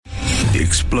The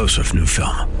explosive new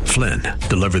film, Flynn,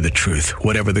 deliver the truth,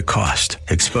 whatever the cost,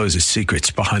 exposes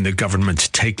secrets behind the government's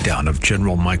takedown of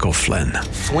General Michael Flynn.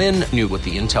 Flynn knew what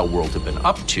the intel world had been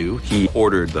up to. He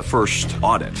ordered the first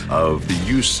audit of the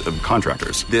use of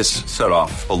contractors. This set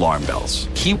off alarm bells.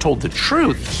 He told the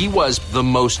truth. He was the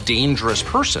most dangerous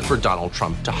person for Donald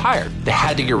Trump to hire. They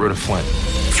had to get rid of Flynn.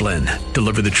 Flynn,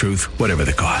 deliver the truth, whatever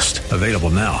the cost. Available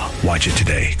now. Watch it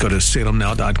today. Go to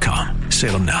salemnow.com.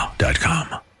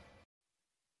 salemnow.com.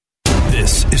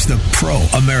 This is the Pro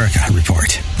America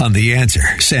Report on The Answer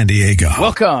San Diego.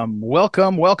 Welcome.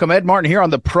 Ed Martin here on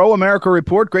the Pro America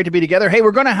Report. Great to be together. Hey,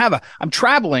 I'm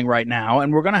traveling right now,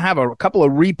 and we're going to have a couple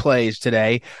of replays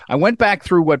today. I went back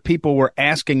through what people were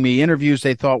asking me, interviews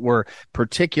they thought were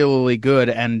particularly good,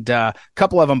 and a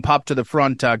couple of them popped to the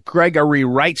front. Gregory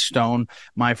Wrightstone,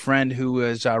 my friend who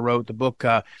wrote the book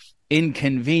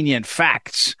Inconvenient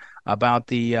Facts, about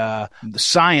the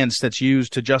science that's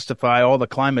used to justify all the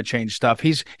climate change stuff.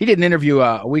 He did an interview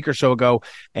a week or so ago,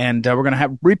 and we're going to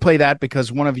replay that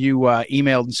because one of you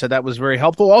emailed and said that was very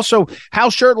helpful. Also,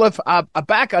 Hal Shurtleff,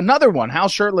 another one, Hal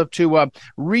Shurtleff, to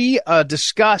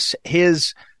discuss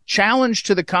his challenge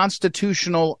to the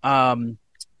constitutional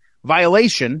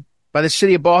violation by the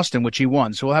city of Boston, which he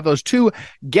won. So we'll have those two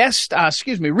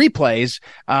replays.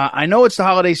 I know it's the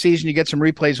holiday season. You get some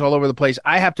replays all over the place.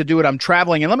 I have to do it. I'm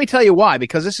traveling. And let me tell you why,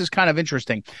 because this is kind of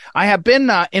interesting. I have been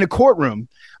in a courtroom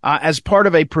as part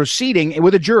of a proceeding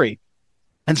with a jury.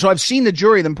 And so I've seen the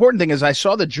jury. The important thing is I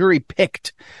saw the jury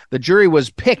picked. The jury was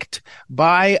picked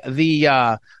by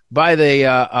the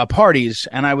parties,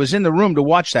 and I was in the room to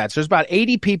watch that. So there's about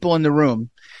 80 people in the room.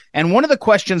 And one of the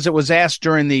questions that was asked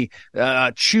during the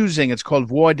choosing, it's called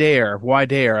voir dire.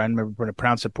 I remember to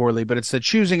pronounce it poorly, but it's the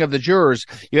choosing of the jurors.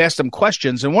 You ask them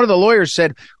questions, and one of the lawyers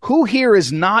said, "Who here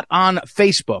is not on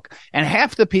Facebook?" And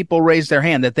half the people raised their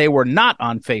hand that they were not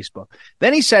on Facebook.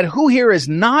 Then he said, "Who here is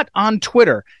not on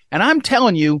Twitter?" And I'm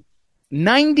telling you,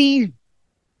 98%,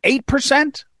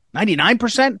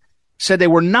 99% said they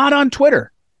were not on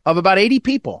Twitter of about 80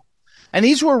 people. And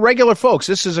these were regular folks.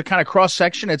 This is a kind of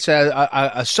cross-section. It's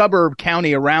a suburb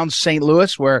county around St.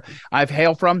 Louis where I've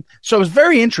hailed from. So it was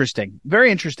very interesting, very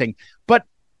interesting. But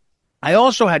I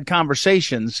also had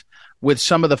conversations with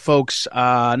some of the folks,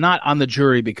 not on the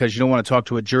jury, because you don't want to talk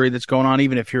to a jury that's going on,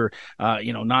 even if you're,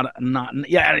 you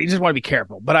just want to be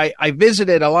careful. But I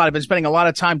visited a lot. I've been spending a lot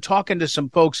of time talking to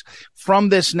some folks from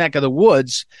this neck of the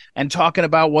woods and talking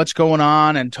about what's going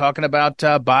on and talking about,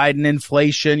 Biden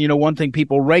inflation. You know, one thing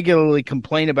people regularly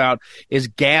complain about is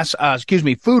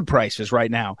food prices right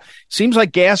now. Seems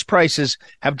like gas prices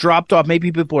have dropped off.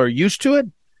 Maybe people are used to it,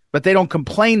 but they don't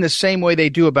complain the same way they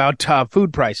do about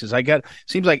food prices.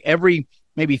 Seems like every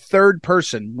maybe third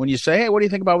person, when you say, "Hey, what do you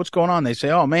think about what's going on?" they say,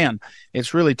 "Oh man,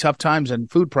 it's really tough times,"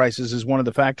 and food prices is one of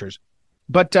the factors.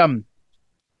 But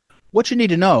what you need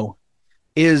to know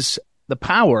is the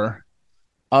power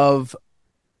of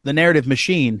the narrative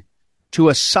machine to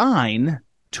assign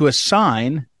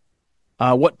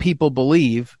what people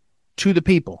believe to the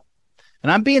people.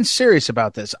 And I'm being serious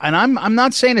about this. And I'm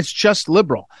not saying it's just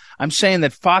liberal. I'm saying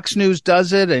that Fox News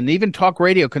does it, and even talk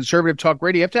radio, conservative talk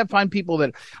radio. You have to find people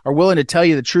that are willing to tell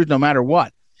you the truth no matter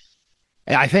what,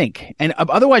 I think. And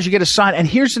otherwise you get assigned. And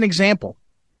here's an example.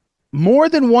 More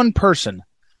than one person,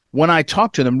 when I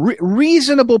talk to them,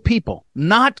 reasonable people,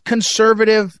 not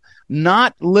conservative,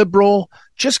 not liberal,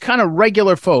 just kind of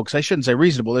regular folks. I shouldn't say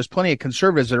reasonable. There's plenty of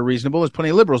conservatives that are reasonable. There's plenty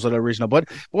of liberals that are reasonable. But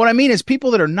what I mean is people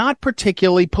that are not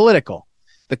particularly political.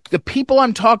 The people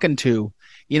I'm talking to,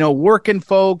 working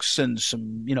folks and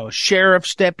some,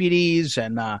 sheriff's deputies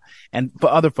and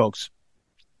other folks,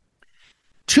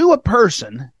 to a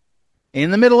person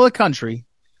in the middle of the country,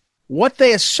 what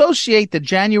they associate the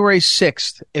January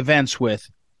 6th events with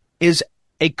is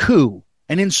a coup,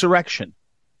 an insurrection.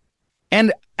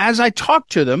 And as I talk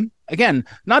to them, again,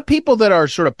 not people that are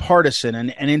sort of partisan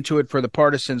and into it for the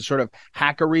partisan sort of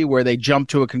hackery where they jump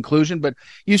to a conclusion, but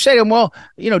you say to them, well,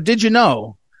 did you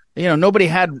know? Nobody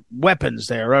had weapons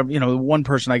there. Or, one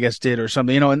person, I guess, did or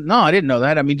something. And no, I didn't know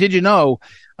that. I mean, did you know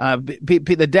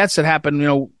the deaths that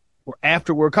happened,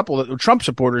 after were a couple of Trump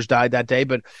supporters died that day,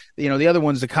 but, the other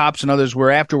ones, the cops and others were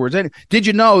afterwards. Did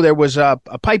you know there was a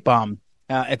pipe bomb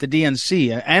at the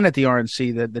DNC and at the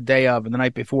RNC the day of and the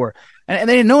night before? And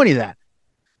they didn't know any of that.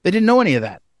 They didn't know any of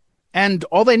that. And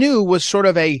all they knew was sort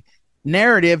of a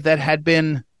narrative that had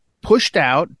been pushed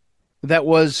out that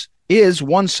is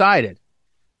one-sided.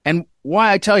 And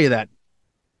why I tell you that,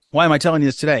 why am I telling you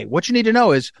this today? What you need to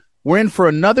know is we're in for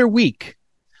another week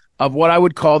of what I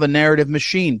would call the narrative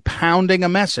machine pounding a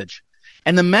message.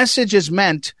 And the message is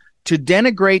meant to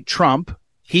denigrate Trump,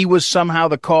 he was somehow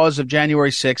the cause of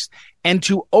January 6th and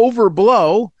to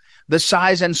overblow the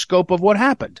size and scope of what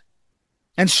happened.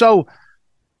 And so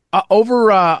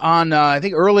over on I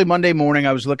think early Monday morning,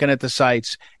 I was looking at the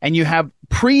sites, and you have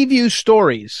preview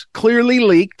stories clearly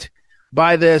leaked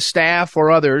by the staff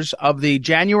or others of the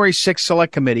January 6th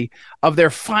Select Committee of their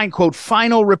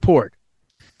final report.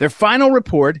 Their final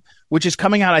report, which is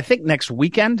coming out, I think, next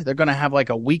weekend. They're going to have like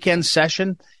a weekend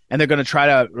session, and they're going to try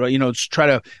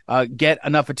to get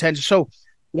enough attention. So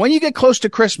when you get close to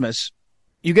Christmas,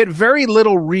 you get very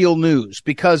little real news,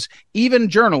 because even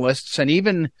journalists and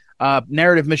even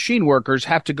narrative machine workers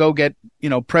have to go get,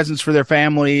 presents for their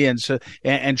family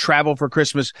and travel for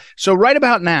Christmas. So right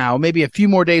about now, maybe a few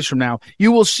more days from now,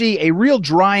 you will see a real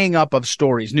drying up of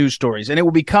stories, news stories, and it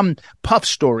will become puff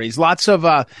stories. Lots of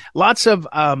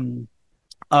kind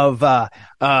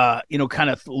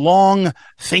of long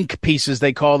think pieces,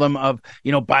 they call them, of,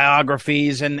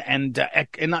 biographies and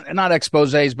not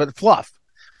exposés, but fluff.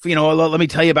 Let me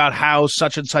tell you about how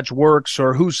such and such works,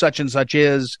 or who such and such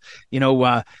is,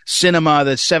 Sinema,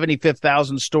 the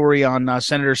 75,000 story on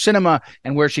Senator Sinema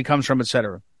and where she comes from, et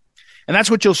cetera. And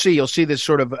that's what you'll see. You'll see this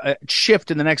sort of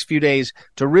shift in the next few days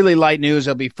to really light news.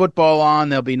 There'll be football on.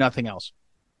 There'll be nothing else.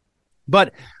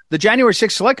 But the January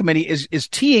 6th Select Committee is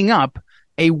teeing up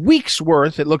a week's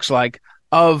worth, it looks like,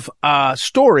 of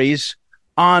stories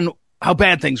on how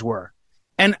bad things were.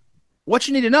 And what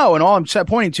you need to know, and all I'm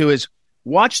pointing to, is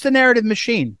watch the narrative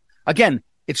machine. Again,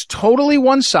 it's totally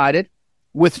one-sided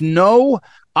with no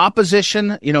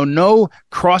opposition, no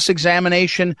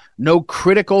cross-examination, no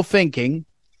critical thinking.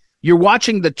 You're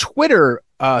watching the Twitter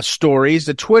stories,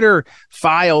 the Twitter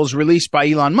files released by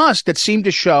Elon Musk that seem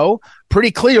to show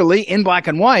pretty clearly in black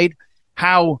and white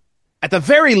how, at the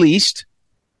very least,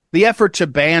 the effort to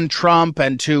ban Trump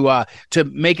and to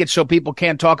make it so people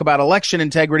can't talk about election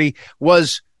integrity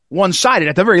was one-sided.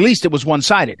 At the very least, it was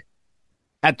one-sided.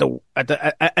 At the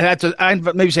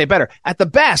maybe say it better. At the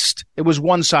best, it was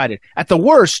one-sided. At the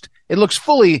worst, it looks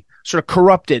fully sort of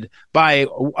corrupted by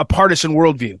a partisan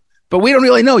worldview. But we don't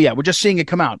really know yet. We're just seeing it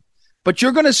come out. But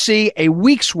you're going to see a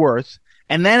week's worth,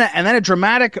 and then a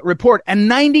dramatic report, and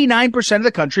 99% of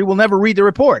the country will never read the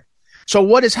report. So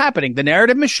what is happening? The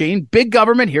narrative machine, big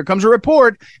government, here comes a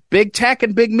report, big tech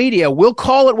and big media, will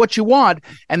call it what you want,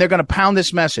 and they're going to pound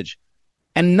this message.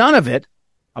 And none of it,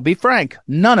 I'll be frank,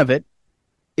 none of it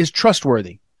is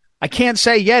trustworthy. I can't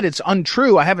say yet it's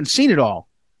untrue. I haven't seen it all,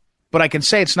 but I can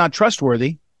say it's not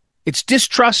trustworthy. It's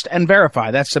distrust and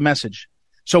verify. That's the message.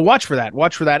 So watch for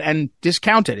that, and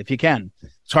discount it if you can.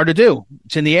 It's hard to do.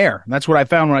 It's in the air. And that's what I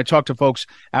found when I talked to folks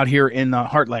out here in the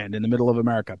heartland, in the middle of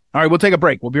America. All right, we'll take a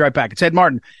break. We'll be right back. It's Ed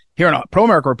Martin here on Pro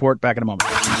America Report. Back in a moment.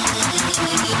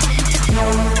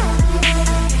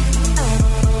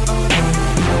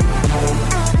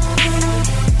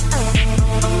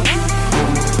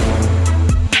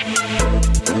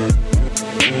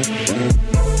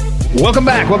 Welcome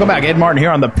back. Ed Martin here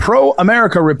on the Pro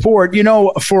America Report.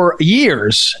 For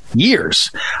years,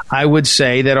 I would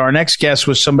say that our next guest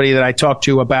was somebody that I talked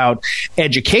to about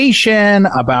education,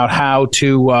 about how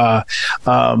to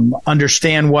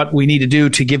understand what we need to do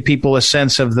to give people a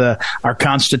sense of our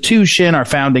Constitution, our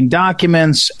founding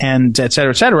documents, and et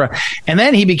cetera, et cetera. And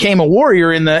then he became a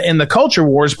warrior in the culture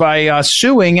wars by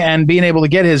suing and being able to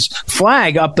get his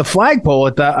flag up the flagpole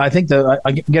at I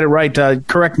get it right.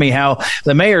 Correct me, Hal.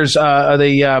 The mayor's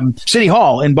the City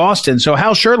Hall in Boston. So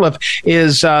Hal Shurtleff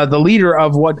is the leader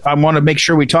of what I want to make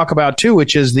sure we talk about too,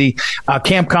 which is the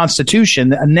Camp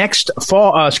Constitution. Next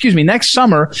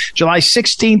summer, July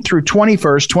 16th through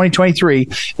 21st, 2023,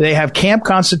 they have Camp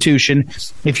Constitution.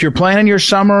 If you're planning your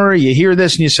summer, you hear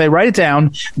this and you say, write it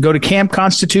down, go to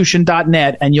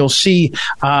campconstitution.net and you'll see,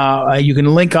 you can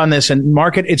link on this and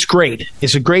mark it. It's great.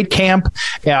 It's a great camp.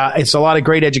 It's a lot of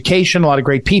great education, a lot of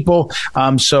great people.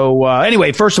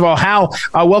 Anyway, first of all, Hal,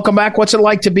 welcome back. What's it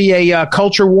like to be a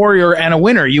culture warrior and a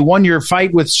winner? You won your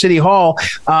fight with City Hall,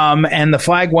 and the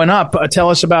flag went up. Tell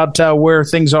us about where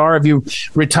things are. Have you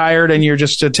retired and you're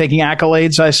just taking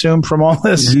accolades, I assume, from all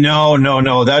this? No.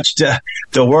 That's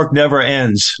the work never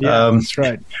ends. Yeah, that's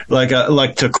right.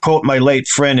 Like to quote my late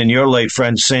friend and your late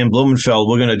friend, Sam Blumenfeld,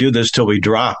 we're going to do this till we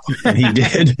drop. And he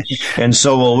did. And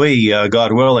so will we,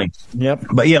 God willing. Yep.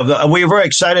 But yeah, we're very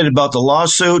excited about the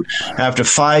lawsuit. After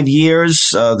 5 years,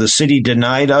 the city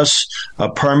denied us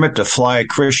a permit to fly a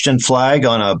Christian flag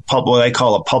on what they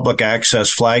call a public access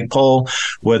flagpole,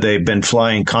 where they've been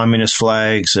flying communist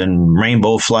flags and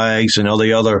rainbow flags and all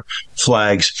the other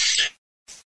flags.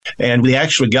 And we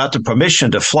actually got the permission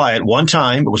to fly it one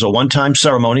time. It was a one-time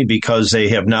ceremony because they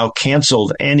have now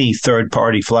canceled any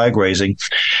third-party flag raising.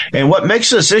 And what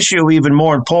makes this issue even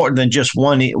more important than just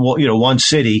one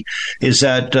city is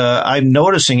that I'm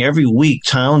noticing every week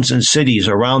towns and cities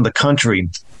around the country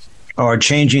are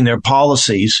changing their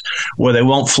policies where they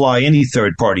won't fly any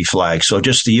third-party flag. So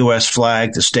just the U.S.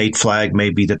 flag, the state flag,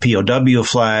 maybe the POW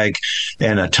flag,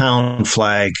 and a town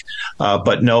flag,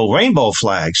 but no rainbow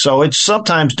flag. So it's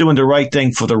sometimes doing the right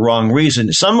thing for the wrong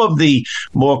reason. Some of the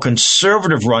more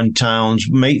conservative-run towns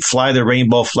may fly the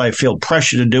rainbow flag, feel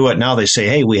pressure to do it. Now they say,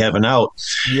 hey, we have an out.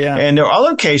 Yeah. And there are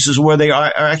other cases where they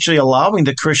are actually allowing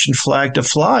the Christian flag to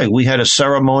fly. We had a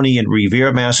ceremony in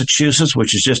Revere, Massachusetts,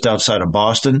 which is just outside of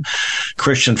Boston,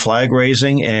 Christian flag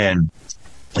raising, and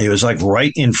it was like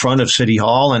right in front of City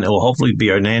Hall, and it will hopefully be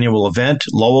an annual event.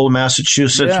 Lowell,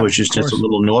 Massachusetts, which is just a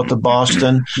little north of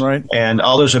Boston, right? And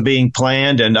others are being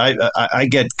planned. And I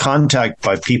get contact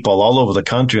by people all over the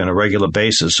country on a regular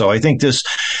basis. So I think this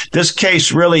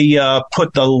case really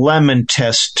put the Lemon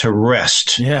test to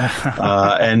rest.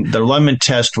 Yeah. And the Lemon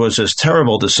test was this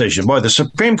terrible decision. Boy, the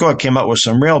Supreme Court came up with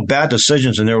some real bad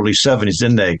decisions in the early 70s,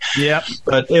 didn't they? Yeah.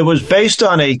 But it was based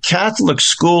on a Catholic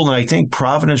school in, I think,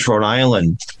 Providence, Rhode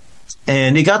Island.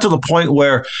 And it got to the point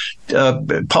where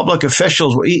public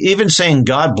officials were even saying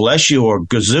 "God bless you" or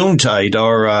 "Gesundheit"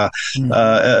 or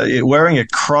wearing a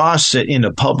cross in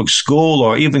a public school,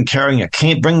 or even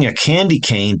bringing a candy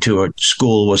cane to a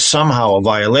school was somehow a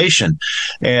violation.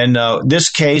 And this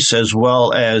case, as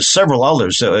well as several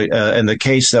others, and the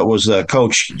case that was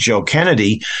Coach Joe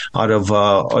Kennedy out of,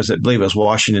 I believe it was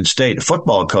Washington State, a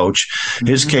football coach,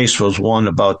 his case was won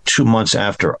about 2 months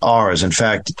after ours. In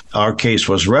fact, our case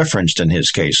was referenced in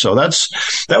his case. So that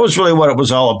was really what it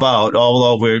was all about.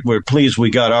 Although we're pleased we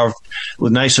got our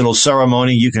nice little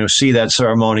ceremony. You can see that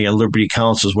ceremony on Liberty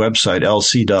Council's website,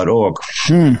 lc.org.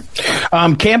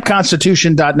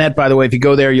 Campconstitution.net, by the way, if you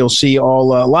go there, you'll see a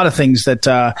lot of things that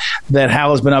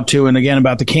Hal has been up to, and again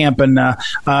about the camp. And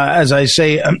as I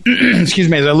say, excuse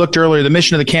me, as I looked earlier, the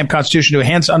mission of the Camp Constitution to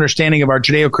enhance understanding of our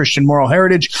Judeo-Christian moral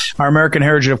heritage, our American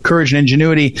heritage of courage and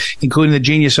ingenuity, including the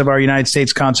genius of our United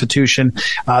States Constitution,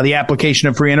 the application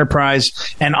of free enterprise,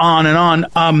 and on and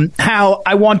on. Hal,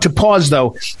 I want to pause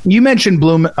though. You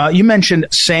mentioned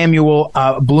Samuel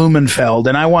Blumenfeld,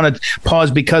 and I want to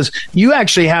pause because you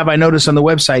actually have, I noticed on the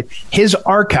website, his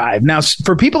archive. Now,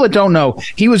 for people that don't know,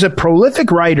 he was a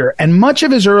prolific writer, and much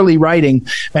of his early writing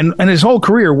and his whole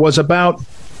career was about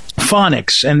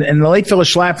phonics, and the late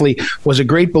Phyllis Schlafly was a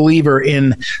great believer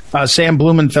in Sam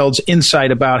Blumenfeld's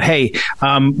insight about, hey,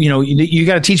 you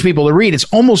got to teach people to read. It's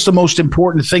almost the most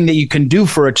important thing that you can do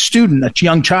for a student, a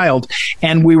young child,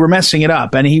 and we were messing it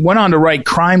up. And he went on to write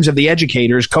Crimes of the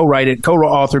Educators,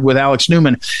 co-authored with Alex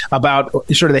Newman, about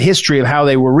sort of the history of how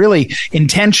they were really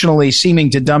intentionally seeming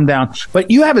to dumb down. But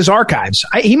you have his archives.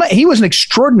 He was an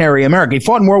extraordinary American. He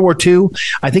fought in World War II.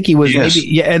 I think he was maybe.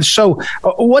 Yeah, and so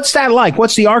what's that like?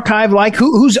 What's the archive like?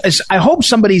 I hope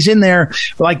somebody's in there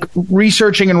like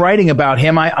researching and writing about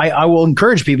him. I will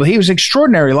encourage people. He was an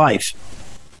extraordinary life.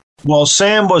 Well,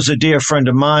 Sam was a dear friend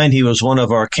of mine. He was one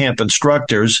of our camp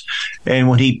instructors. And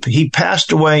when he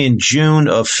passed away in June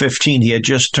of 15, he had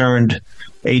just turned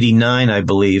 89, I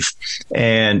believe.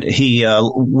 And he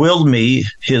willed me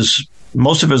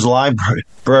most of his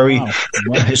library,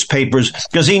 his papers,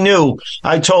 because he knew.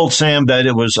 I told Sam that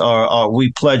it was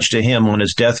we pledged to him on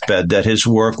his deathbed that his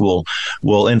work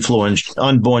will influence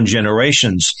unborn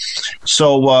generations.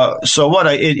 So what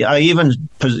I even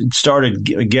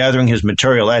started gathering his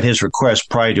material at his request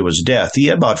prior to his death. He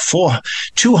had about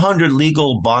 200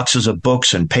 legal boxes of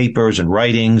books and papers and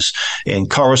writings and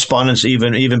correspondence,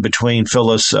 even between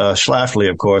Phyllis Schlafly,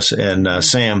 of course, and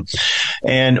Sam.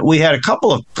 And we had a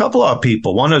couple of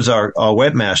people. One is our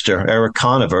webmaster, Eric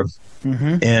Conover,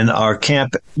 and our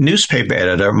camp newspaper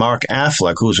editor, Mark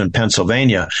Affleck, who's in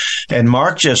Pennsylvania. And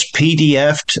Mark just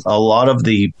PDF'd a lot of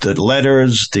the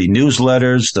letters, the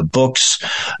newsletters, the books.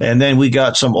 And then we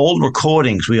got some old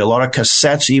recordings. We had a lot of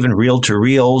cassettes, even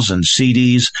reel-to-reels and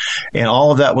CDs. And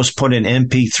all of that was put in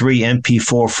MP3,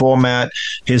 MP4 format.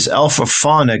 His Alpha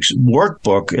Phonics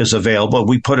workbook is available.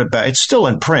 We put it back. It's still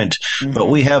in print, but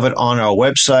we have it on our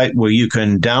website where you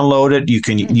can download it. You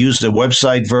can use the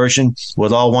website version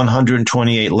with all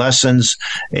 128 lessons,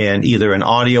 and either an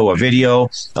audio or video,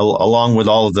 along with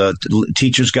all of the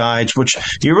teacher's guides, which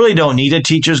you really don't need a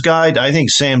teacher's guide. I think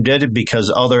Sam did it because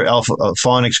other Alpha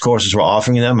Phonics courses were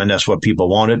offering them, and that's what people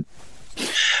wanted.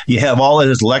 You have all of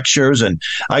his lectures, and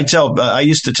I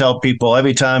used to tell people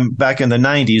every time back in the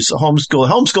 90s,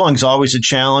 homeschooling is always a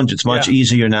challenge. It's much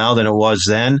easier now than it was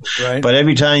then. Right. But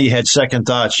every time you had second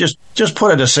thoughts, just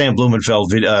put it a Sam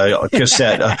Blumenfeld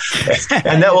cassette,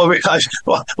 and that will.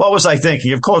 What was I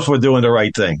thinking? Of course, we're doing the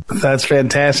right thing. That's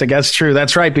fantastic. That's true.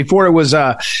 That's right. Before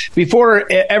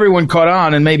everyone caught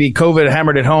on, and maybe COVID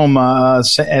hammered it home,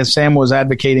 as Sam was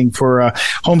advocating for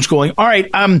homeschooling. All right.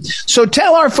 So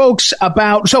tell our folks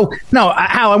about. So no,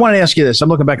 Hal, I want to ask you this. I'm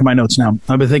looking back at my notes now.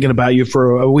 I've been thinking about you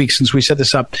for a week since we set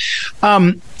this up.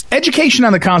 Education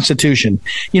on the Constitution.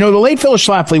 You know, the late Phyllis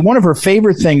Schlafly, one of her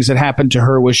favorite things that happened to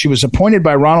her was she was appointed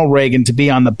by Ronald Reagan to be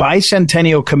on the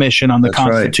Bicentennial Commission on the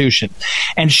Constitution.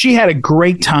 Right. And she had a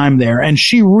great time there. And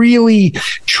she really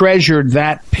treasured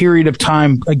that period of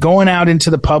time going out into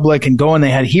the public and they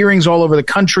had hearings all over the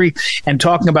country and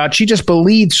talking about, she just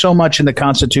believed so much in the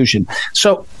Constitution.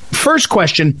 So first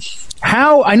question,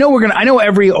 I know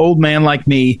every old man like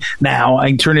me now,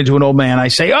 I turn into an old man. I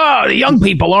say, the young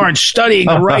people aren't studying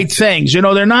the right things. You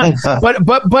know, they're not,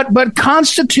 but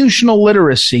constitutional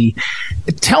literacy,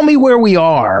 tell me where we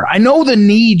are. I know the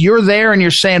need, you're there and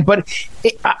you're saying, but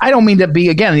I don't mean to be,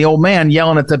 again, the old man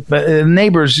yelling at the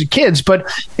neighbors' kids,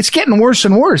 but it's getting worse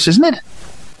and worse, isn't it?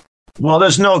 Well,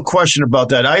 there's no question about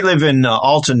that. I live in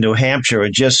Alton, New Hampshire,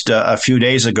 and just a few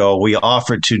days ago, we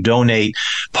offered to donate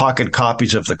pocket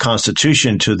copies of the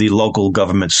Constitution to the local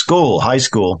government school, high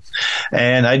school.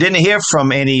 And I didn't hear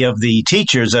from any of the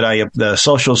teachers the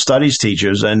social studies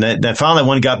teachers. And then finally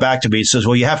one got back to me and says,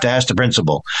 well, you have to ask the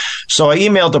principal. So I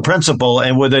emailed the principal,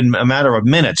 and within a matter of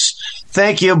minutes,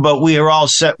 thank you, but we are all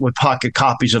set with pocket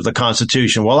copies of the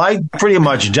Constitution. Well, I pretty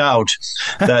much doubt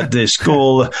that the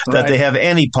school, that they have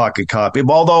any pocket copy,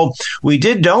 although we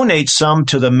did donate some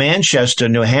to the Manchester,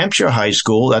 New Hampshire High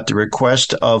School at the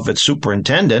request of its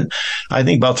superintendent. I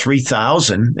think about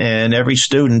 3,000, and every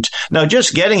student. Now,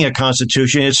 just getting a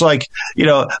Constitution, it's like, you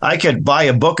know, I could buy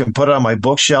a book and put it on my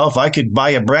bookshelf. I could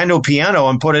buy a brand new piano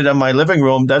and put it in my living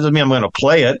room. That doesn't mean I'm going to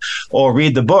play it or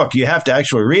read the book. You have to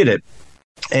actually read it.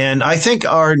 And I think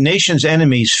our nation's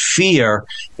enemies fear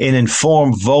an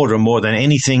informed voter more than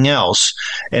anything else,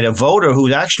 and a voter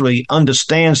who actually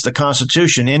understands the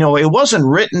Constitution. You know, it wasn't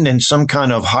written in some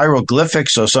kind of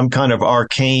hieroglyphics or some kind of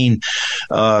arcane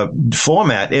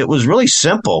format. It was really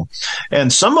simple.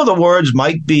 And some of the words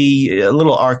might be a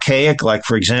little archaic, like,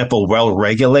 for example,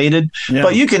 well-regulated,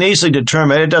 but you can easily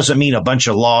determine it doesn't mean a bunch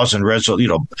of laws and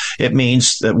it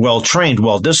means that well-trained,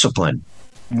 well-disciplined.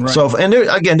 Right. So, and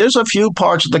there's a few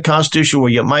parts of the Constitution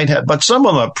where you might have, but some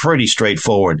of them are pretty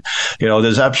straightforward. You know,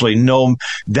 there's absolutely no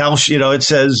doubt. You know, it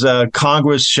says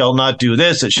Congress shall not do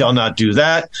this, it shall not do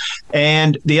that.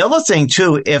 And the other thing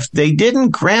too, if they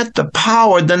didn't grant the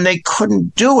power, then they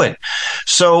couldn't do it.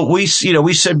 So we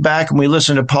sit back and we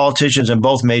listen to politicians in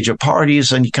both major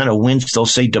parties, and you kind of wince. They'll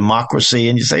say democracy,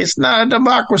 and you say it's not a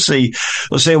democracy.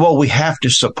 They'll say, well, we have to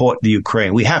support the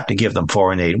Ukraine, we have to give them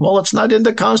foreign aid. Well, it's not in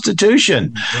the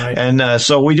Constitution. Right. And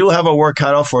so we do have a work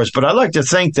cut out for us. But I'd like to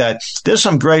think that there's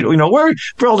some great, we're a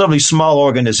relatively small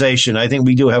organization. I think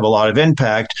we do have a lot of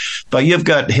impact. But you've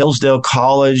got Hillsdale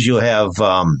College. You have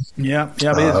the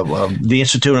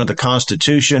Institute of the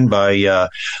Constitution by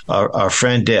our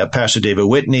friend Pastor David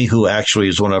Whitney, who actually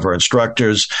is one of our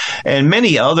instructors, and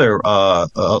many other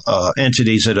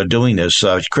entities that are doing this.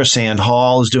 Chris Ann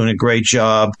Hall is doing a great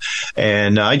job.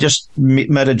 And I just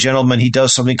met a gentleman. He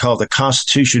does something called the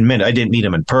Constitution Minute. I didn't meet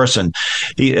him in person.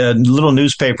 A little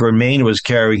newspaper in Maine was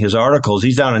carrying his articles.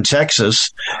 He's down in Texas,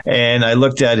 and I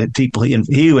looked at it, people he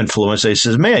influenced. They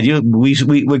says, "Man,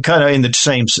 we're kind of in the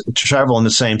same travel in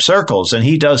the same circles." And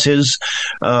he does his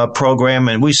program,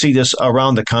 and we see this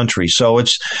around the country. So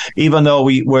it's, even though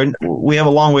we have a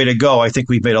long way to go, I think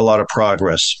we've made a lot of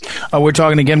progress. We're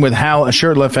talking again with Hal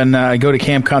Shurtleff, and go to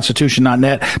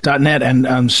campconstitution.net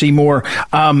and see more.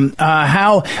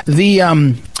 Hal,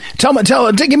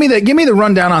 give me the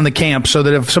rundown on the camp, so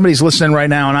that if somebody's listening right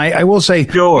now, and I will say,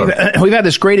 sure, we've had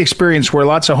this great experience where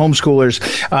lots of homeschoolers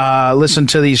listen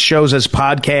to these shows as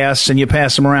podcasts, and you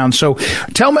pass them around. So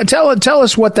tell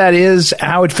us what that is,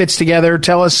 how it fits together.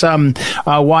 Tell us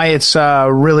why it's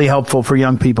really helpful for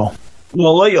young people.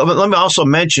 Well, let me also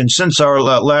mention, since our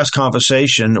last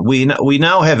conversation, we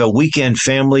now have a weekend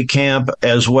family camp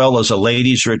as well as a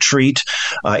ladies' retreat,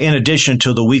 in addition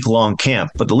to the week-long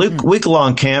camp. But the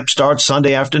week-long camp starts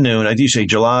Sunday afternoon. I do say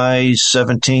July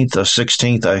 17th or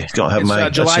 16th. I don't have my...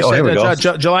 July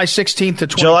 16th to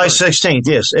 21st. July 16th,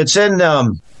 yes. It's in...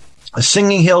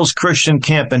 Singing Hills Christian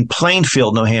Camp in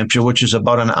Plainfield, New Hampshire, which is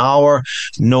about an hour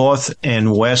north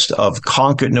and west of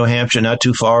Concord, New Hampshire, not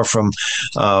too far from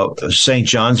St.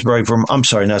 Johnsbury, I'm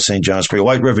sorry, not St. Johnsbury,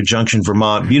 White River Junction,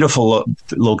 Vermont. Beautiful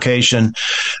location.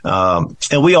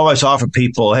 And we always offer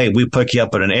people, hey, we pick you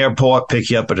up at an airport, pick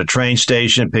you up at a train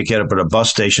station, pick you up at a bus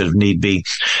station if need be.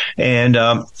 And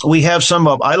we have some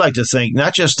of, I like to think,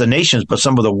 not just the nation's, but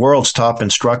some of the world's top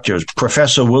instructors.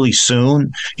 Professor Willie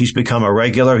Soon, he's become a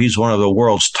regular. He's one of the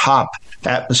world's top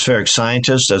atmospheric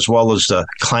scientists, as well as the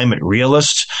climate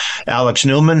realists. Alex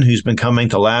Newman, who's been coming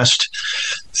the last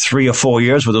 3 or 4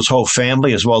 years with his whole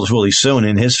family, as well as Willie Soon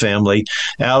and his family.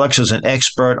 Alex is an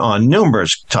expert on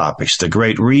numerous topics, the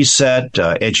Great Reset,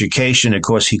 education. Of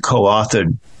course, he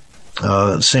co-authored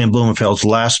Sam Blumenfeld's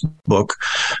last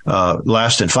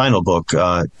and final book,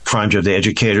 Crimes of the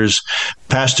Educators.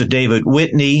 Pastor David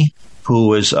Whitney,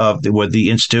 who is with the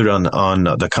Institute on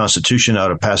the Constitution out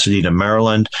of Pasadena,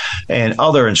 Maryland, and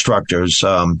other instructors.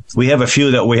 We have a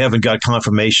few that we haven't got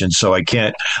confirmation, so I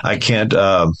can't.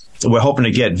 We're hoping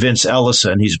to get Vince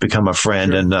Ellison. He's become a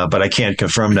friend, but I can't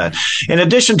confirm that. In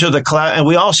addition to the class, and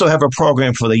we also have a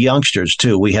program for the youngsters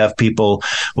too. We have people,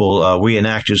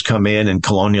 reenactors come in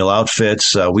colonial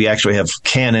outfits. We actually have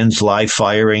cannons, live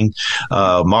firing,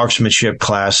 marksmanship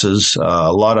classes,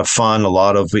 a lot of fun, a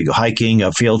lot of hiking,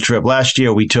 a field trip. Last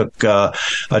year we took a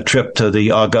trip to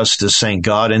the Augustus St.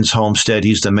 Gaudens homestead.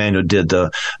 He's the man who did the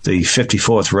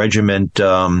 54th Regiment,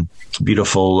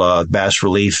 beautiful bas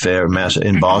relief there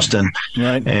in Boston.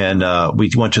 Right. And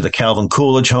we went to the Calvin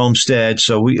Coolidge homestead.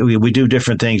 So we do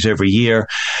different things every year.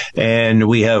 And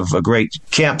we have a great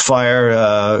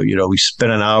campfire. We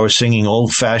spend an hour singing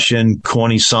old-fashioned,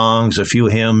 corny songs, a few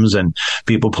hymns, and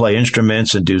people play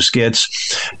instruments and do skits.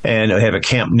 And we have a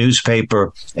camp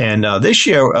newspaper. And this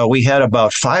year we had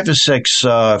about 5 or 6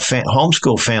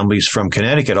 homeschool families from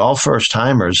Connecticut, all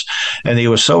first-timers. And they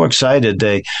were so excited.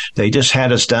 They just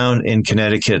had us down in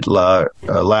Connecticut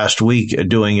last week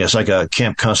doing it's like a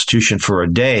Camp Constitution for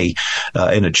a day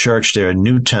in a church there in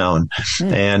Newtown.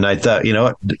 And I thought,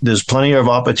 there's plenty of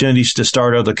opportunities to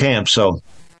start other camps. So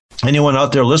anyone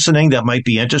out there listening that might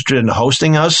be interested in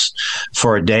hosting us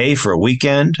for a day, for a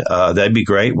weekend, that'd be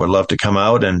great. We'd love to come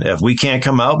out. And if we can't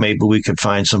come out, maybe we could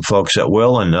find some folks that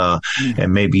will, and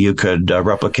maybe you could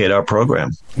replicate our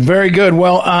program. Very good.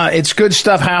 Well, it's good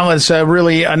stuff, Hal. It's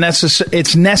really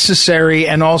it's necessary.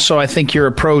 And also, I think your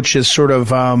approach is sort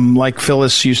of like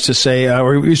Phyllis used to say,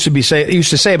 or used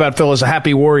to say about Phyllis, a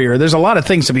happy warrior. There's a lot of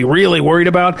things to be really worried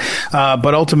about,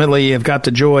 but ultimately, you've got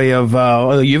the joy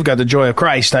of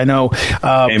Christ. I know.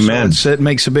 Amen. So it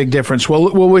makes a big difference.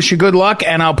 We'll wish you good luck,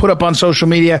 and I'll put up on social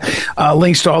media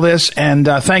links to all this. And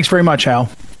thanks very much, Hal.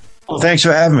 Well, thanks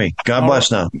for having me. God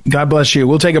bless now. God bless you.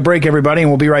 We'll take a break, everybody, and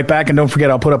we'll be right back. And don't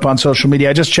forget, I'll put up on social media.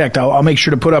 I just checked. I'll make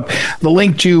sure to put up the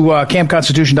link to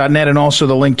campconstitution.net and also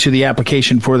the link to the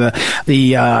application for the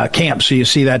camp, so you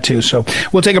see that too. So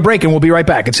we'll take a break, and we'll be right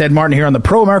back. It's Ed Martin here on the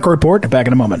Pro America Report. Back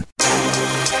in a moment.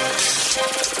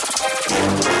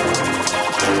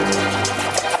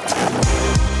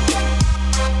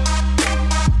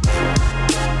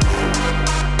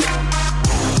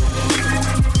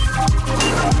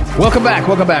 Welcome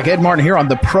back. Ed Martin here on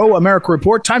the Pro America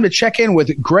Report. Time to check in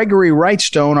with Gregory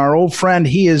Wrightstone, our old friend.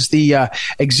 He is the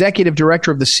executive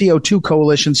director of the CO2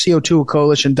 Coalition,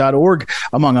 co2coalition.org,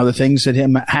 among other things,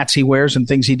 hats he wears and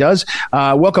things he does.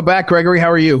 Welcome back, Gregory. How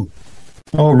are you?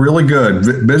 Oh, really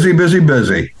good.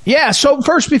 Busy. Yeah. So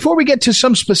first, before we get to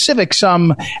some specifics,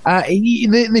 the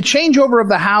changeover of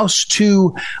the House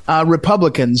to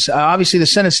Republicans, obviously the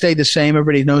Senate stayed the same.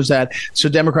 Everybody knows that. So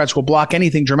Democrats will block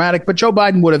anything dramatic, but Joe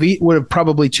Biden would have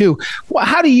probably too.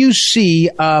 How do you see,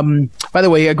 by the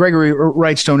way, Gregory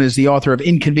Wrightstone is the author of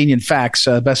Inconvenient Facts,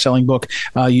 a best-selling book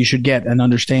you should get and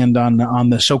understand on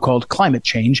the so-called climate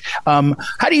change. How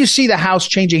do you see the House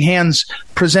changing hands,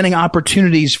 presenting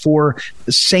opportunities for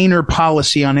saner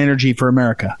policy on energy for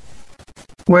America?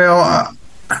 Well,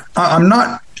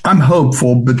 I'm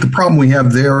hopeful, but the problem we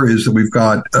have there is that we've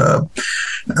got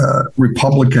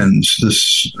Republicans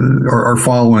are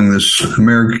following this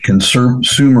American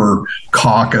Consumer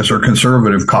Caucus or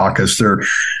Conservative Caucus. There's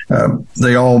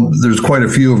quite a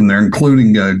few of them there,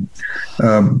 including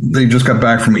they just got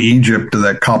back from Egypt to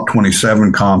that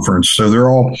COP27 conference. So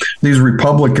these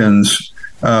Republicans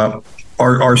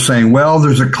are saying, well,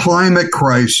 there's a climate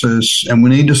crisis and we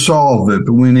need to solve it,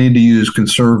 but we need to use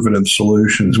conservative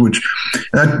solutions, which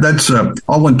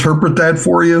I'll interpret that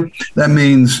for you. That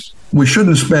means we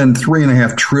shouldn't spend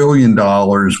 $3.5 trillion.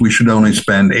 We should only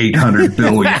spend $800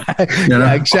 billion.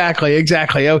 Yeah,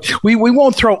 exactly. We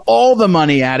won't throw all the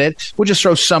money at it. We'll just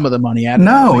throw some of the money at it.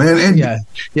 No,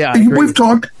 we've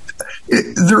talked.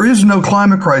 There is no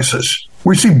climate crisis.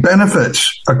 We see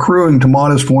benefits accruing to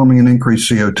modest warming and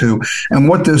increased CO2. And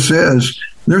what this is,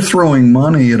 they're throwing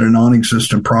money at a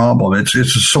non-existent problem. It's a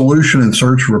solution in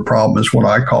search of a problem is what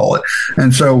I call it.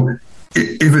 And so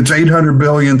if it's $800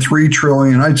 billion, $3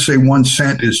 trillion, I'd say 1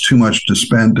 cent is too much to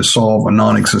spend to solve a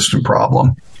non-existent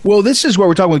problem. Well, this is where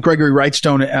we're talking with Gregory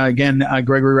Wrightstone. Again,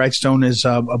 Gregory Wrightstone is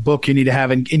a book you need to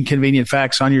have, Inconvenient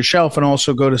Facts, on your shelf, and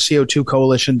also go to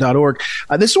co2coalition.org.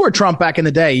 This is where Trump, back in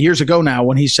the day, years ago now,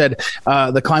 when he said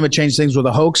the climate change things were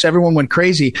the hoax, everyone went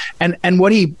crazy. And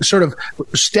what he sort of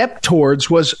stepped towards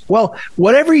was, well,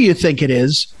 whatever you think it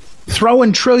is,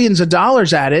 throwing trillions of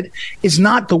dollars at it is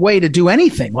not the way to do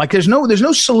anything. Like there's no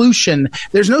solution.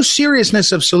 There's no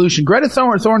seriousness of solution. Greta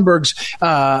Thunberg's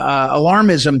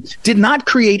alarmism did not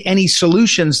create any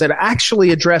solutions that actually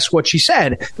address what she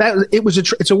said. That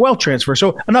it's a wealth transfer.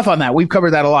 So enough on that. We've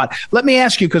covered that a lot. Let me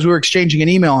ask you, because we were exchanging an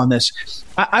email on this.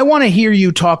 I want to hear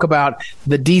you talk about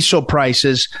the diesel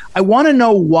prices. I want to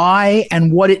know why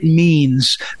and what it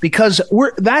means, because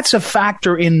that's a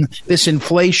factor in this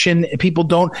inflation. People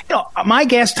don't, my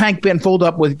gas tank being filled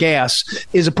up with gas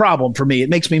is a problem for me. It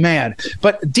makes me mad.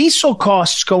 But diesel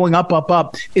costs going up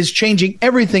is changing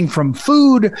everything from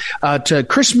food to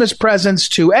Christmas presents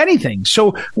to anything.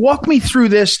 So walk me through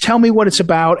this. Tell me what it's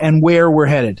about and where we're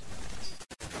headed.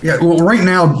 Yeah, well, right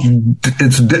now,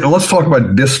 let's talk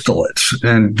about distillates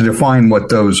and define what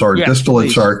those are. Yes,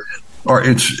 distillates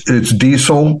please. It's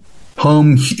diesel,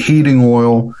 home heating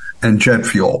oil, and jet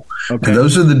fuel. Okay. And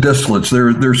those are the distillates.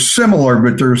 They're similar,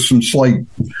 but there's some slight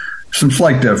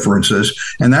differences.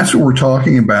 And that's what we're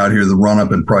talking about here, the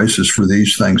run-up in prices for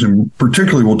these things. And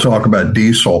particularly we'll talk about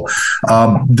diesel.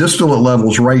 Distillate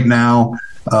levels right now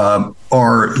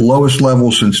are lowest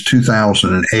levels since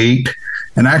 2008.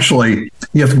 And actually,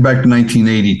 you have to go back to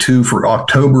 1982 for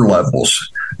October levels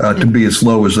to be as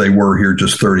low as they were here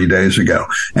just 30 days ago.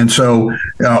 And so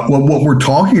what we're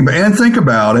talking about, and think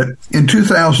about it, in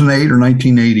 2008 or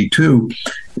 1982,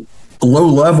 low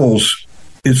levels,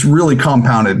 it's really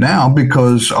compounded now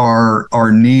because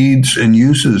our needs and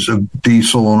uses of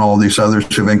diesel and all these others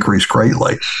have increased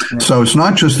greatly. Right. So it's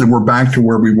not just that we're back to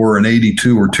where we were in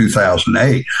 82 or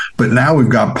 2008, but now we've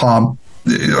got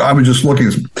I was just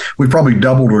looking, we've probably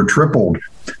doubled or tripled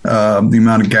the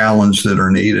amount of gallons that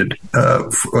are needed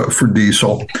for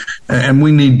diesel. And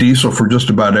we need diesel for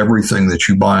just about everything that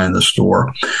you buy in the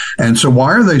store. And so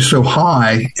why are they so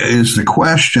high is the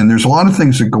question. There's a lot of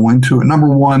things that go into it. Number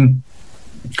one,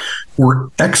 we're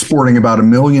exporting about 1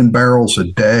 million barrels a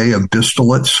day of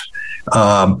distillates.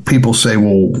 People say,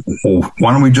 well,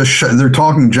 why don't we just they're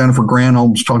talking, Jennifer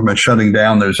Granholm's talking about shutting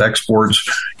down those exports,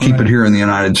 keep it here in the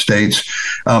United States.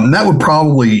 That would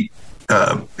probably,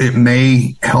 it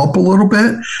may help a little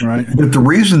bit. Right. But the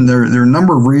reason, there are a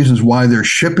number of reasons why they're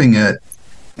shipping it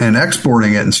and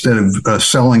exporting it instead of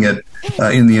selling it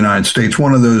in the United States.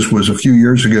 One of those was a few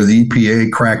years ago, the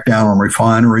EPA cracked down on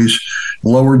refineries,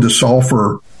 lowered the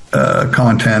sulfur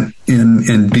content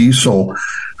in diesel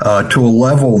to a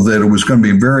level that it was going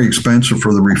to be very expensive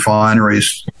for the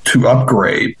refineries to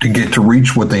upgrade to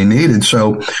reach what they needed.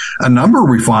 So a number of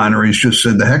refineries just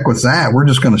said, the heck with that. We're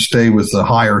just going to stay with the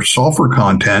higher sulfur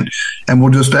content and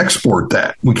we'll just export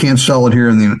that. We can't sell it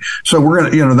here so we're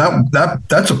going to,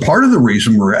 that's a part of the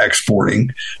reason we're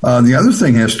exporting. The other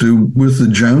thing has to do with the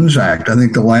Jones Act. I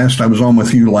think I was on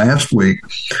with you last week.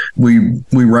 We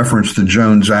referenced the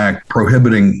Jones Act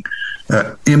prohibiting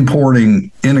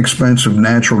importing inexpensive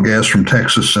natural gas from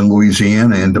Texas and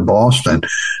Louisiana into Boston.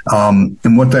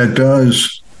 And what that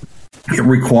does, it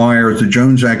requires the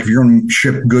Jones Act, if you're going to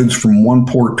ship goods from one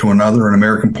port to another, an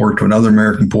American port to another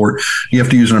American port, you have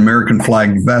to use an American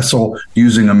flagged vessel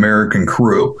using American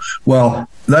crew. Well,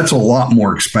 that's a lot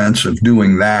more expensive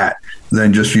doing that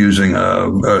than just using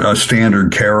a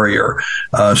standard carrier.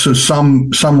 So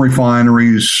some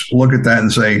refineries look at that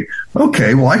and say,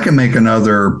 okay, well, I can make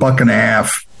another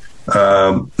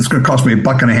 $1.50. It's going to cost me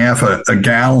 $1.50 a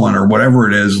gallon or whatever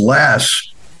it is less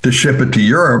to ship it to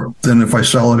Europe than if I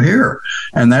sell it here.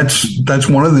 And that's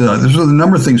one of there's a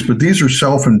number of things, but these are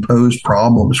self-imposed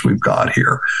problems we've got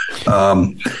here.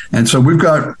 And so we're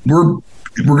going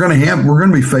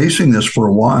to be facing this for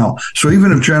a while. So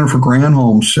even if Jennifer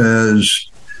Granholm says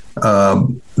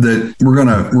that we're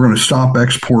going to stop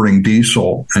exporting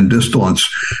diesel and distillates,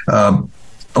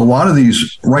 a lot of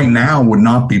these right now would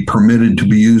not be permitted to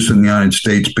be used in the United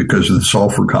States because of the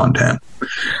sulfur content.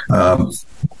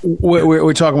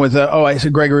 We're talking with, I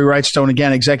said Gregory Wrightstone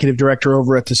again, executive director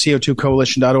over at the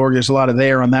CO2coalition.org. There's a lot of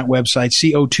there on that website,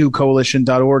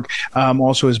 CO2coalition.org.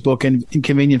 Also his book,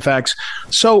 Inconvenient Facts.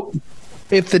 So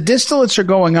if the distillates are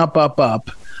going up,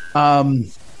 I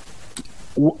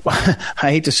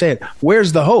hate to say it,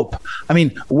 where's the hope? I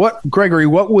mean, Gregory,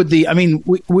 we're going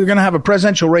to have a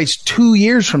presidential race 2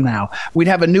 years from now. We'd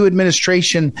have a new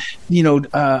administration,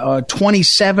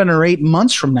 27 or 8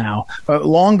 months from now,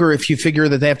 longer if you figure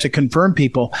that they have to confirm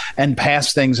people and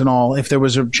pass things and all, if there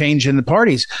was a change in the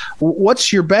parties.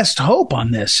 What's your best hope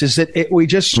on this? Is that we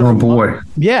just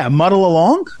muddle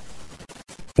along?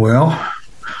 Well,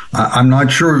 I'm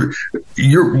not sure.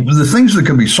 The things that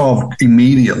could be solved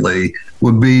immediately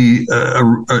would be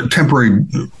a temporary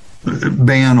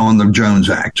ban on the Jones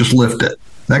Act. Just lift it.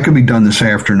 That could be done this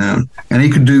afternoon. And he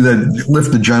could do that,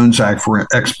 lift the Jones Act for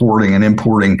exporting and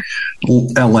importing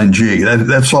LNG.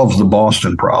 That solves the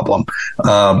Boston problem.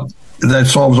 That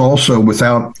solves also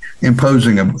without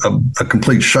imposing a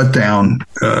complete shutdown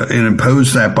and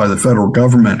impose that by the federal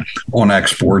government on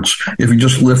exports. If you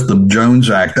just lift the Jones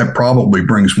Act, that probably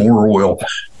brings more oil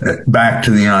back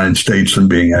to the United States than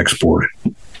being exported.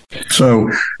 So,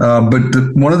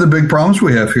 one of the big problems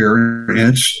we have here,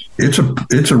 and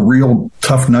it's a real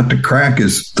tough nut to crack,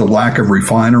 is the lack of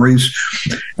refineries.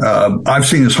 I've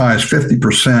seen as high as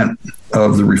 50%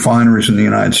 of the refineries in the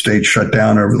United States shut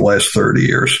down over the last 30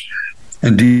 years.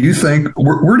 And do you think,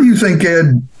 where do you think,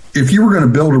 Ed, if you were going to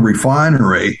build a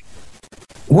refinery,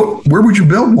 where would you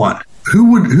build one?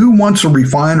 Who wants a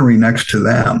refinery next to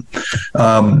them?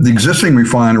 The existing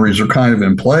refineries are kind of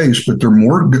in place, but they're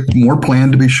more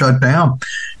planned to be shut down.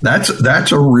 That's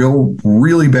a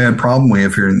really bad problem we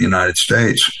have here in the United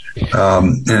States.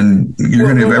 And you're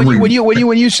going to have every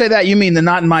when you say that, you mean the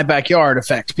not in my backyard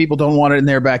effect. People don't want it in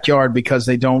their backyard because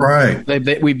they don't.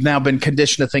 Right. We've now been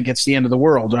conditioned to think it's the end of the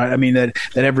world. Right? I mean that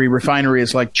every refinery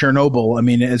is like Chernobyl. I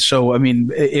mean, so I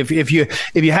mean, if you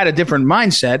had a different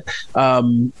mindset.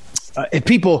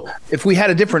 If we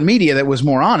had a different media that was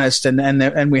more honest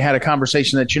and we had a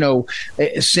conversation that,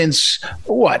 since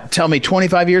tell me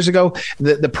 25 years ago,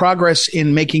 the progress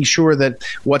in making sure that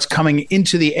what's coming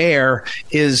into the air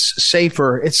is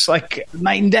safer, it's like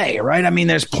night and day, right? I mean,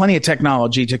 there's plenty of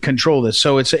technology to control this.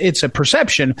 So it's a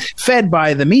perception fed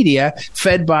by the media,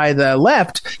 fed by the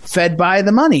left, fed by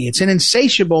the money. It's an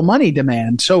insatiable money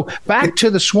demand. So back to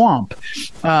the swamp.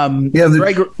 Go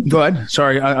ahead.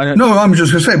 Sorry. No, I'm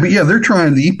just going to say, but yeah, they're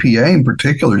trying, the EPA in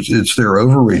particular, it's their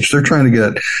overreach. They're trying to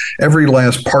get every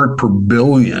last part per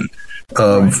billion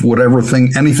of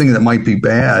anything that might be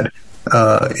bad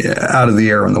out of the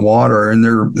air and the water.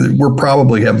 And we're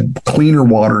probably have cleaner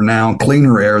water now,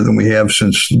 cleaner air than we have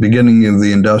since the beginning of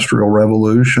the Industrial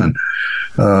Revolution.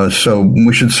 So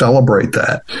we should celebrate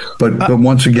that. But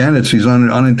once again, it's these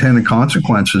unintended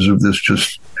consequences of this.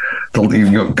 Just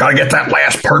you got to get that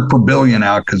last part per billion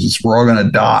out because we're all going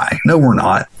to die. No, we're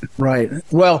not. Right.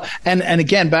 Well, and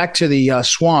again, back to the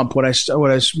swamp. Where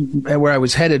I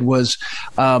was headed was.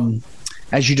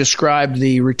 As you described,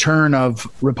 the return of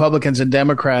Republicans and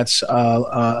Democrats,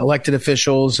 elected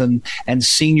officials and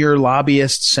senior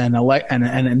lobbyists and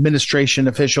administration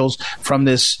officials from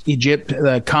this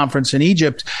conference in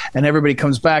Egypt, and everybody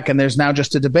comes back, and there's now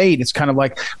just a debate. It's kind of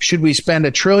like, should we spend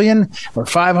 $1 trillion or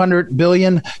 $500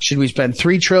 billion? Should we spend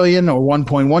 $3 trillion or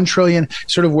 $1.1 trillion?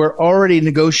 Sort of, we're already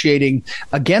negotiating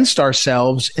against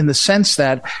ourselves in the sense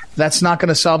that that's not going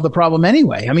to solve the problem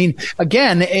anyway. I mean,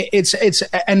 again,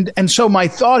 so my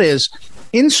thought is,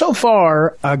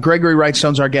 insofar, Gregory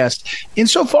Wrightstone's our guest,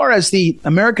 insofar as the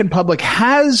American public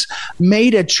has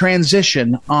made a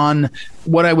transition on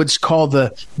what I would call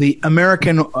the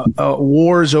American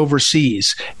wars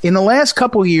overseas. In the last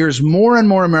couple of years, more and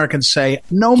more Americans say,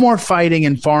 no more fighting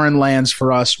in foreign lands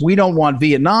for us. We don't want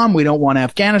Vietnam. We don't want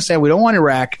Afghanistan. We don't want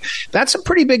Iraq. That's a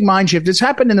pretty big mind shift. It's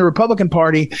happened in the Republican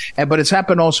Party, but it's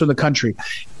happened also in the country.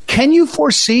 Could you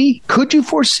foresee,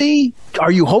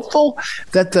 are you hopeful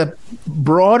that the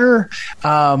broader,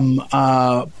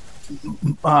 not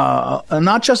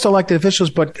just elected officials,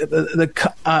 but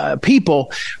the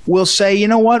people will say, you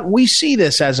know what, we see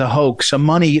this as a hoax, a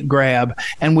money grab,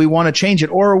 and we want to change it?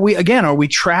 Or are we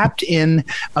trapped in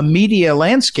a media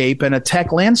landscape and a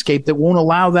tech landscape that won't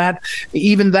allow that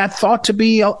thought to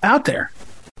be out there?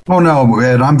 Oh, no,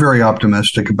 Ed, I'm very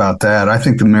optimistic about that. I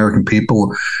think the American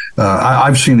people,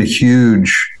 I've seen a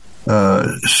huge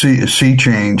sea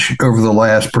change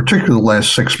over particularly the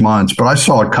last 6 months, but I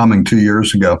saw it coming 2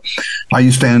 years ago. I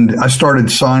started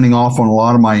signing off on a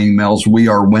lot of my emails, "We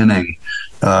are winning,"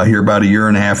 here about a year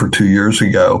and a half or 2 years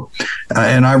ago.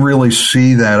 And I really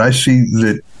see that. I see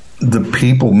that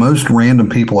most random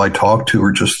people I talk to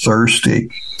are just thirsty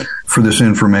for this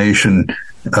information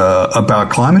about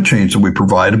climate change that we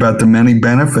provide, about the many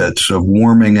benefits of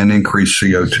warming and increased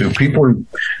CO2. People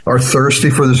are thirsty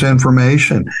for this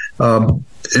information.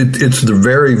 It's the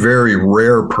very, very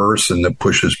rare person that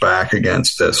pushes back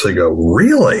against this. They go,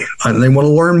 really? And they want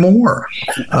to learn more.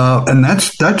 And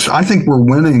that's, I think we're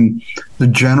winning the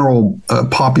general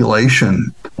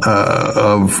population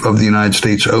of the United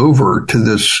States over to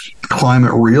this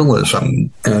climate realism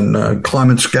and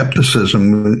climate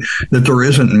skepticism that there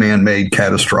isn't man-made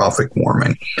catastrophic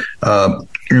warming.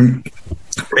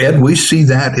 Ed, we see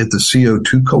that at the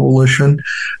CO2 Coalition.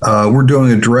 We're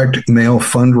doing a direct mail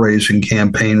fundraising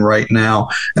campaign right now,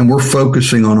 and we're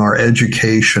focusing on our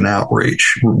education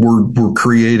outreach. We're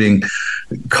creating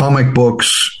comic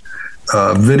books,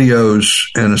 videos,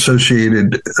 and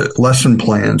associated lesson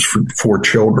plans for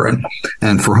children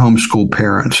and for homeschool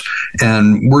parents.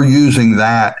 And we're using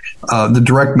that. The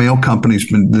direct mail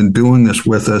company's been doing this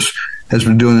with us, has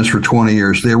been doing this for 20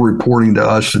 years. They're reporting to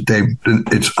us that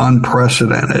it's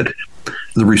unprecedented,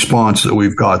 the response that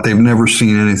we've got. They've never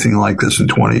seen anything like this in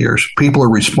 20 years. People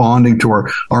are responding to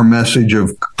our message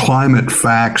of climate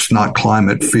facts, not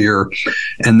climate fear.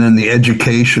 And then the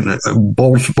education,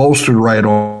 bolstered right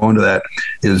onto that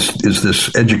is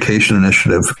this education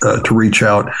initiative to reach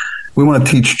out. We want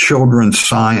to teach children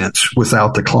science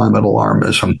without the climate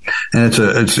alarmism. And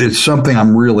it's something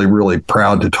I'm really, really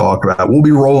proud to talk about. We'll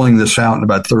be rolling this out in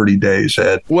about 30 days,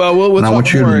 Ed. Well, we'll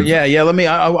talk more. Yeah. Let me,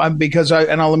 I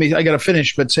got to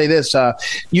finish, but say this.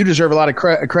 You deserve a lot of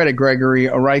credit, Gregory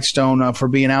Wrightstone, for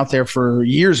being out there for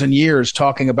years and years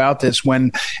talking about this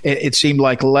when it seemed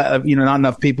like, not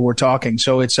enough people were talking.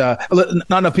 So it's, not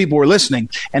enough people were listening.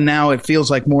 And now it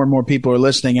feels like more and more people are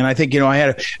listening. And I think, I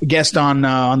had a guest on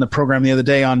the program the other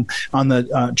day on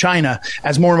the China.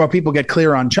 As more and more people get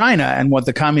clear on China and what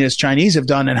the communist Chinese have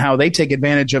done and how they take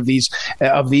advantage of these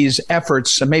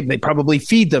efforts, and maybe they probably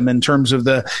feed them in terms of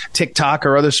the TikTok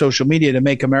or other social media to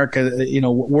make America,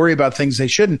 worry about things they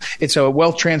shouldn't. It's a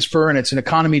wealth transfer and it's an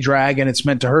economy drag and it's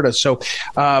meant to hurt us. So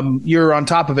you're on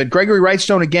top of it. Gregory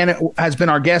Wrightstone, again, has been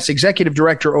our guest, executive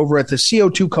director over at the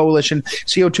CO2 Coalition,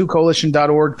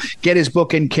 co2coalition.org. Get his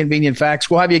book, Inconvenient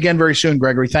Facts. We'll have you again very soon,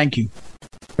 Gregory. Thank you.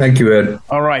 Thank you, Ed.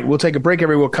 All right. We'll take a break,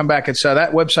 everyone. We'll come back. It's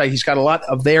that website. He's got a lot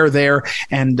of there,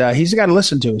 and he's got to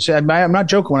listen to. So I'm not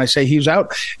joking when I say he was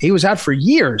out for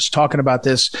years talking about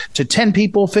this to 10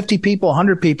 people, 50 people,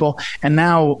 100 people, and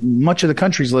now much of the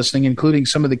country's listening, including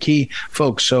some of the key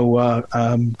folks. So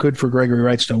good for Gregory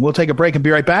Wrightstone. We'll take a break and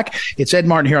be right back. It's Ed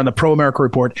Martin here on the Pro America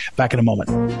Report. Back in a moment.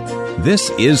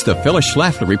 This is the Phyllis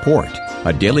Schlafly Report,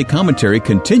 a daily commentary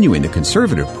continuing the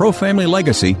conservative pro-family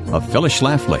legacy of Phyllis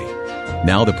Schlafly.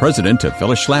 Now the president of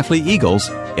Phyllis Schlafly Eagles,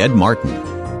 Ed Martin.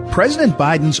 President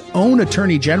Biden's own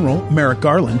Attorney General, Merrick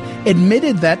Garland,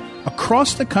 admitted that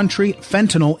across the country,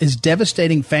 fentanyl is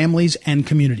devastating families and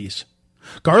communities.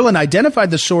 Garland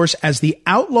identified the source as the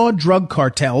outlawed drug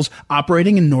cartels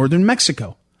operating in northern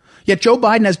Mexico. Yet Joe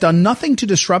Biden has done nothing to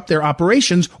disrupt their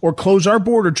operations or close our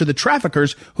border to the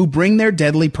traffickers who bring their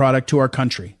deadly product to our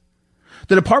country.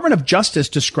 The Department of Justice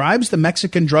describes the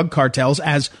Mexican drug cartels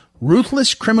as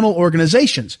ruthless criminal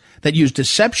organizations that use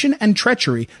deception and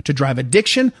treachery to drive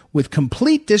addiction with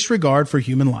complete disregard for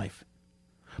human life.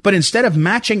 But instead of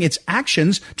matching its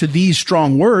actions to these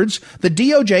strong words, the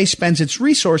DOJ spends its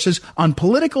resources on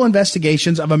political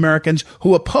investigations of Americans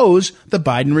who oppose the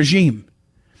Biden regime.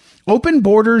 Open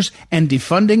borders and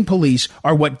defunding police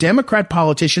are what Democrat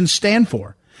politicians stand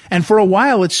for, and for a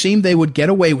while it seemed they would get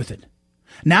away with it.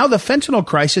 Now the fentanyl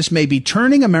crisis may be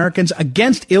turning Americans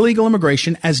against illegal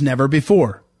immigration as never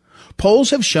before.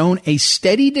 Polls have shown a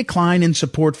steady decline in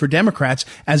support for Democrats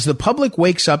as the public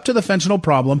wakes up to the fentanyl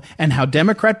problem and how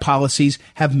Democrat policies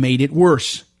have made it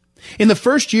worse. In the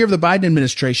first year of the Biden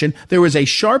administration, there was a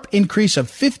sharp increase of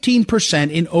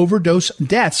 15% in overdose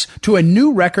deaths to a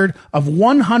new record of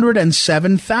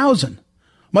 107,000.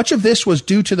 Much of this was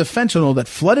due to the fentanyl that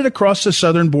flooded across the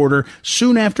southern border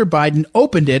soon after Biden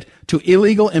opened it to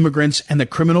illegal immigrants and the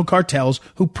criminal cartels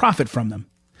who profit from them.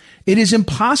 It is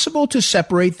impossible to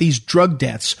separate these drug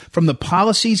deaths from the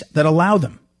policies that allow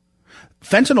them.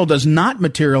 Fentanyl does not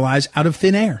materialize out of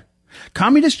thin air.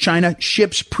 Communist China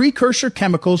ships precursor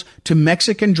chemicals to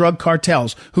Mexican drug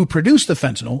cartels who produce the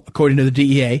fentanyl, according to the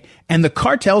DEA, and the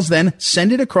cartels then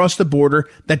send it across the border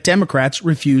that Democrats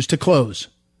refuse to close.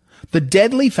 The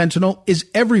deadly fentanyl is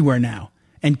everywhere now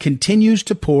and continues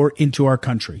to pour into our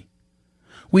country.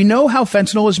 We know how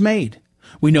fentanyl is made.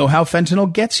 We know how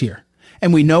fentanyl gets here,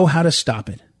 and we know how to stop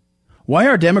it. Why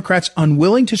are Democrats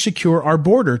unwilling to secure our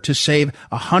border to save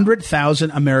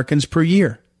 100,000 Americans per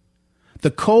year?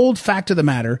 The cold fact of the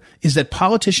matter is that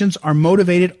politicians are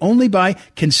motivated only by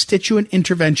constituent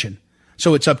intervention.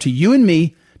 So it's up to you and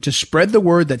me to spread the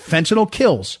word that fentanyl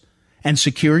kills, and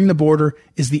securing the border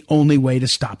is the only way to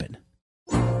stop it.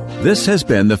 This has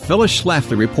been the Phyllis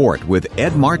Schlafly Report with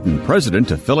Ed Martin,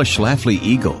 president of Phyllis Schlafly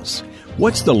Eagles.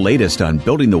 What's the latest on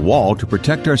building the wall to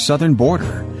protect our southern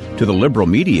border? To the liberal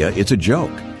media, it's a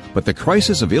joke, but the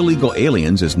crisis of illegal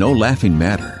aliens is no laughing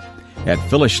matter. At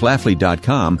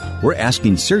phyllisschlafly.com, we're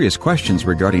asking serious questions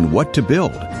regarding what to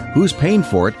build, who's paying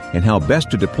for it, and how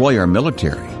best to deploy our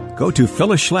military. Go to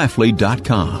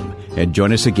phyllisschlafly.com and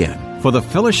join us again for the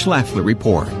Phyllis Schlafly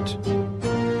Report.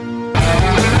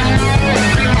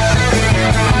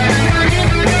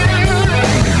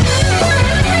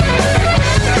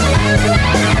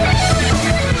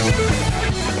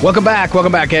 Welcome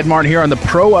back. Ed Martin here on the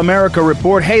Pro America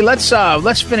Report. Hey, let's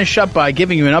finish up by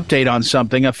giving you an update on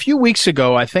something. A few weeks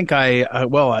ago, I think I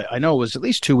know it was at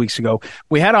least 2 weeks ago,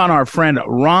 we had on our friend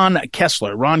Ron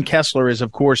Kessler. Ron Kessler is,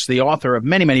 of course, the author of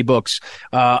many, many books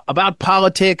about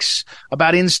politics,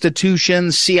 about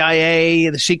institutions,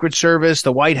 CIA, the Secret Service,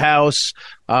 the White House.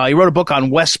 He wrote a book on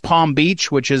West Palm Beach,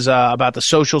 which is about the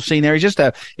social scene there. He's just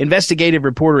an investigative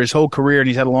reporter his whole career, and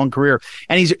he's had a long career.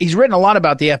 And he's written a lot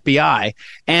about the FBI.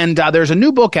 And there's a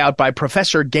new book out by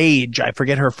Professor Gage. I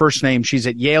forget her first name. She's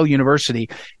at Yale University.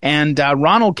 And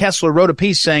Ronald Kessler wrote a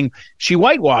piece saying she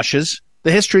whitewashes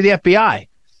the history of the FBI.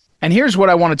 And here's what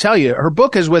I want to tell you. Her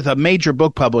book is with a major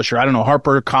book publisher. I don't know,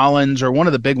 HarperCollins or one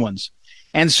of the big ones.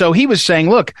 And so he was saying,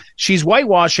 look, she's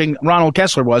whitewashing, Ronald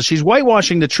Kessler was, she's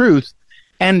whitewashing the truth.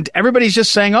 And everybody's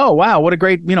just saying, oh, wow, what a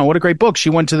great book. She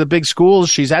went to the big schools.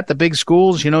 She's at the big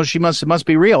schools. It must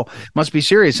be real, must be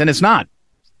serious. And it's not.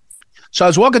 So I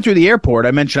was walking through the airport.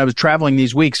 I mentioned I was traveling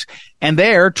these weeks, and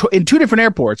there in two different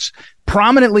airports,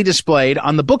 prominently displayed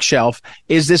on the bookshelf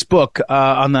is this book,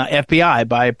 on the FBI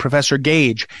by Professor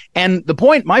Gage. And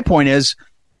my point is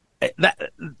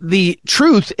that the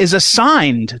truth is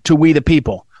assigned to we the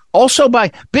people, also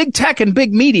by big tech and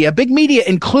big media. Big media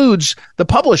includes the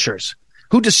publishers,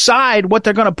 who decide what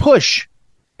they're going to push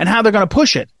and how they're going to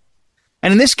push it.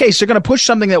 And in this case, they're going to push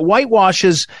something that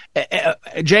whitewashes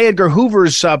J. Edgar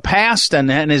Hoover's past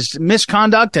and his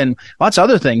misconduct and lots of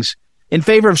other things in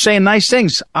favor of saying nice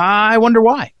things. I wonder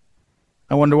why.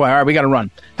 All right, we got to run.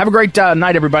 Have a great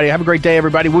night, everybody. Have a great day,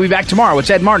 everybody. We'll be back tomorrow. It's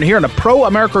Ed Martin here on the Pro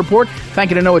America Report.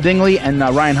 Thank you to Noah Dingley and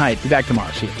Ryan Haidt. Be back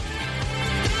tomorrow. See you.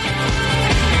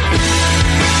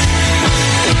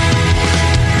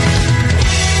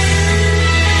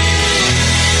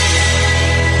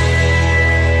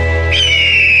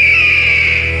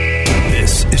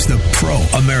 Pro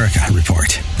America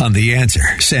Report on The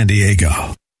Answer San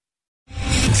Diego.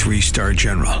 3-star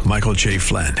General Michael J.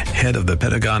 Flynn, head of the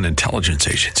Pentagon Intelligence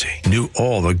Agency, knew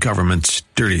all the government's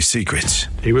dirty secrets.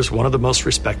 He was one of the most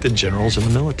respected generals in the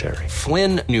military.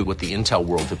 Flynn knew what the intel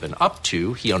world had been up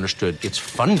to. He understood its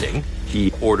funding.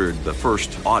 He ordered the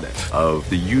first audit of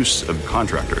the use of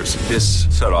contractors. This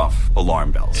set off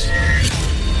alarm bells.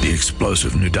 The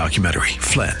explosive new documentary,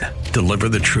 Flynn, Deliver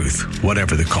the Truth,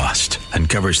 Whatever the Cost,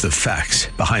 uncovers the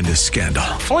facts behind this scandal.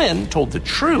 Flynn told the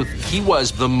truth. He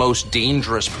was the most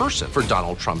dangerous person for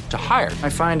Donald Trump to hire. I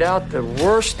find out the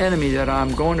worst enemy that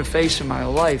I'm going to face in my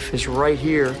life is right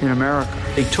here in America.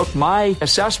 They took my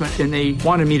assessment and they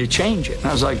wanted me to change it. And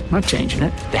I was like, I'm not changing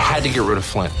it. They had to get rid of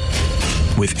Flynn.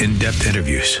 With in-depth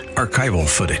interviews, archival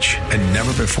footage, and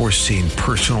never-before-seen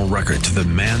personal records of the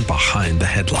man behind the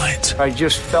headlines. I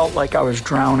just felt like I was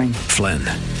drowning. Flynn,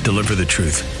 Deliver the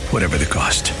Truth, Whatever the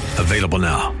Cost. Available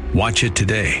now. Watch it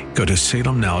today. Go to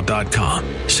salemnow.com.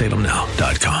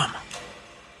 salemnow.com.